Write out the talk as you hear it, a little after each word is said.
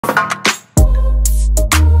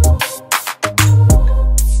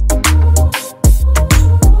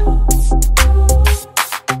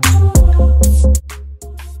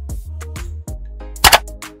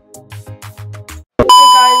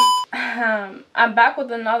I'm back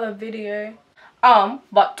with another video.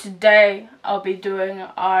 But today I'll be doing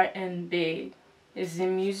R&B. Is the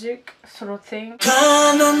music sort of thing.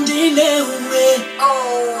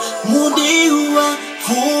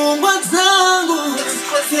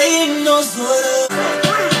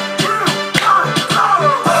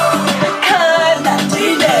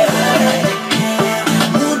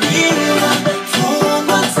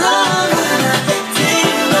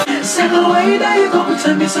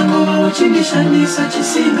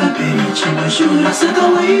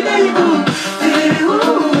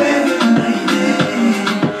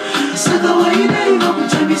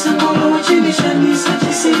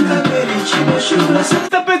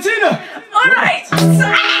 Alright!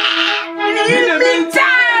 In the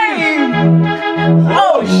meantime!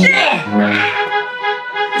 Oh shit!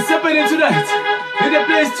 It's happening tonight. In the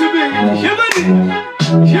place to be.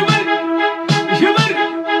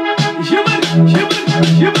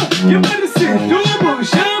 You better see. Double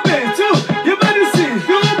shabe too. You better see.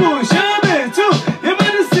 Double shabe too. You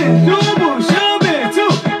better see. Double shabe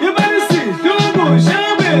too. You better see. Double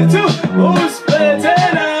shabe too. Who's better?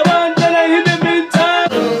 I want that in the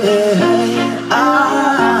meantime.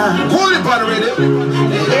 Hold it, by the rhythm.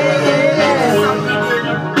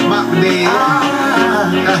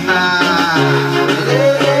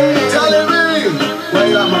 Tell me where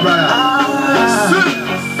you at, my brother.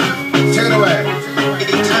 Take it away.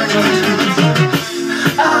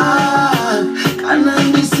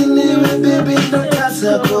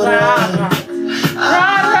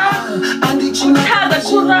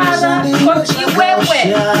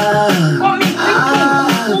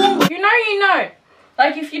 You know.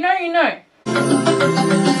 Like if you know, you know.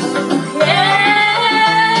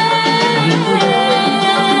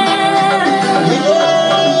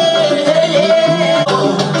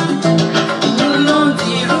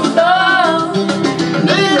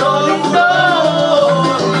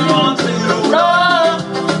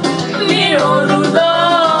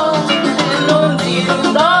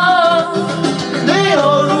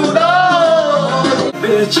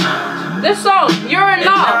 This song, you're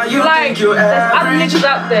enough. Like, there's other niggas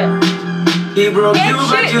out there. He broke you,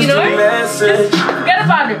 but you know? Just forget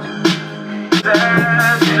about it.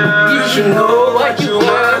 You should know what you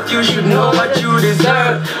worth. You should know what you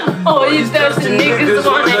deserve. All these thirsty niggas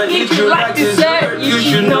wanna eat you like dessert. You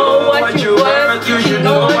should know what you worth. You should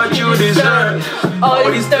know what you deserve. All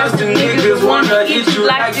these thirsty niggas wanna eat you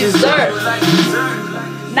like dessert.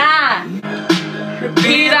 Nah.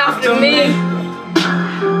 Repeat after me.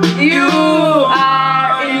 You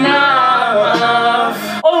are enough.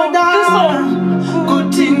 Oh, this song. Good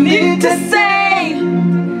thing need to say.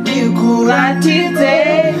 Dikuratite.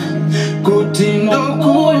 Good thing no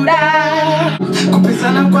kuda.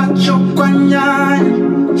 Kupesana kwa chokwanya.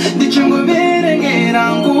 Dichungu merengera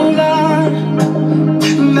ngula.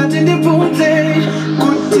 Natindi punte.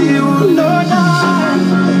 Kuti unona.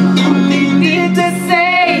 You need to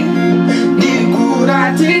say.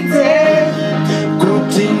 Dikuratite.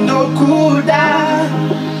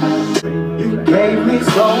 You gave me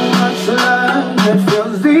so much love that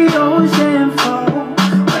fills the ocean floor.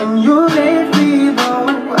 When you let me go,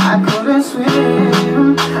 I couldn't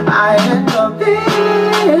swim. I had to be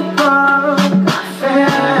broke. I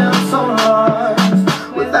felt so lost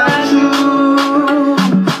without you,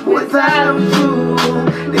 without you.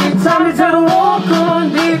 They told me to walk on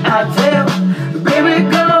me. I tell, baby,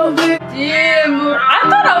 go be. Yeah, I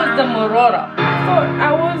thought I was the Morora.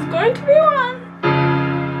 I was going to be one.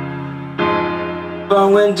 But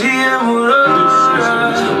when DM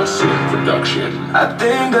production, I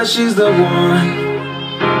think that she's the one.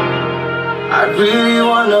 I really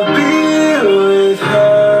wanna be with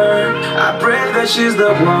her. I pray that she's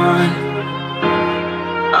the one.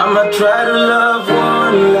 I'ma try to love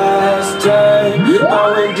one last time.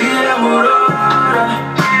 But when DM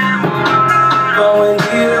but when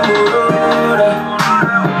DM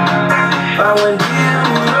but when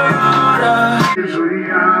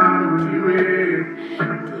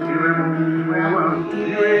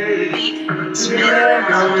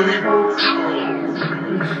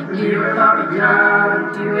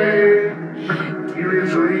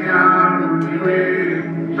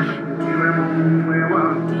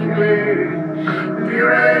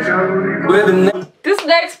this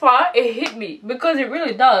next part, it hit me because it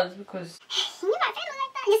really does. Because you know, my family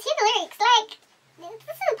like that. Just hear the lyrics. Like, this is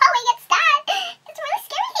the part where it gets sad. It's really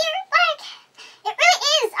scary here. Like, it really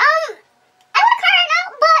is. I want to cry right now,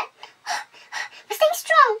 but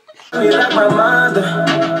me like my mother.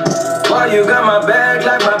 Why you got my back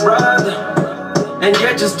like my brother? And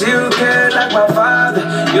yet you still care like my father.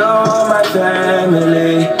 You're my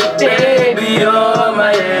family, baby, you're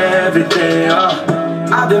my everything.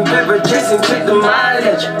 I've been paper chasing, check the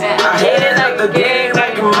mileage. I head out the game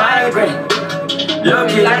like a migraine.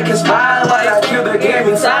 Lucky like a spy while I kill the game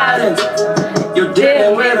in silence. You're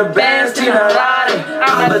dealing with a band, still not riding.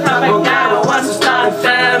 I'm the type of guy who wants to start a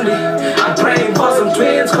family. I'm praying for some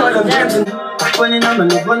twins, call them gems. When I'm in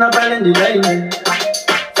the one, I'm in the lane.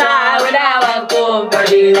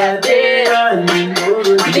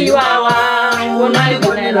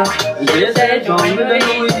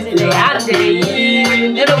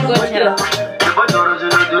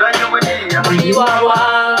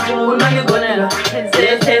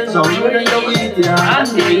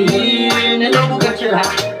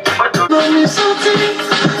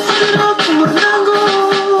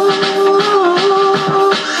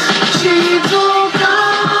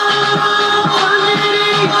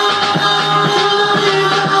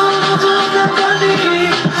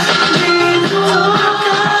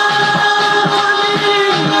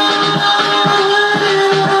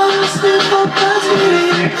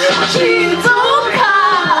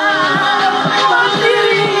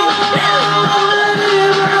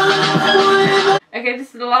 Okay,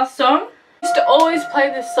 this is the last song. I used to always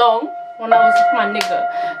play this song when I was with my nigga.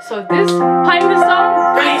 So playing this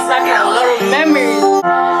song brings back a lot of memories.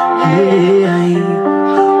 Hey,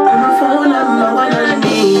 on the phone, I'm on my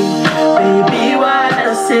knee. Baby, what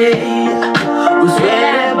I say? Who's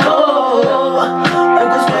where, bo? I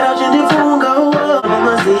was where out in the phone, go.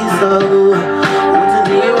 Mama say so. Want to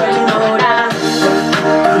do it what you know that.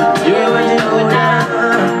 Do it what you know that.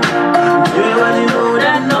 Do it what you know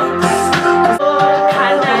that. No.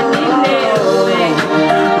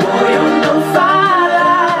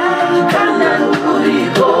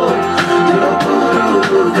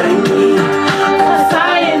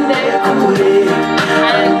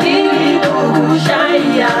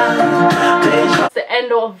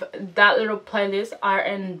 Of that little playlist,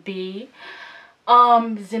 R&B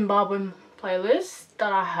Zimbabwean playlist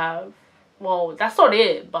that I have. Well, that's not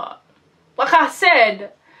it, but like I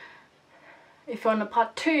said, if you want a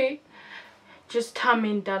part 2, just tell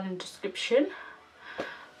me down in the description.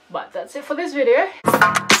 But that's it for this video.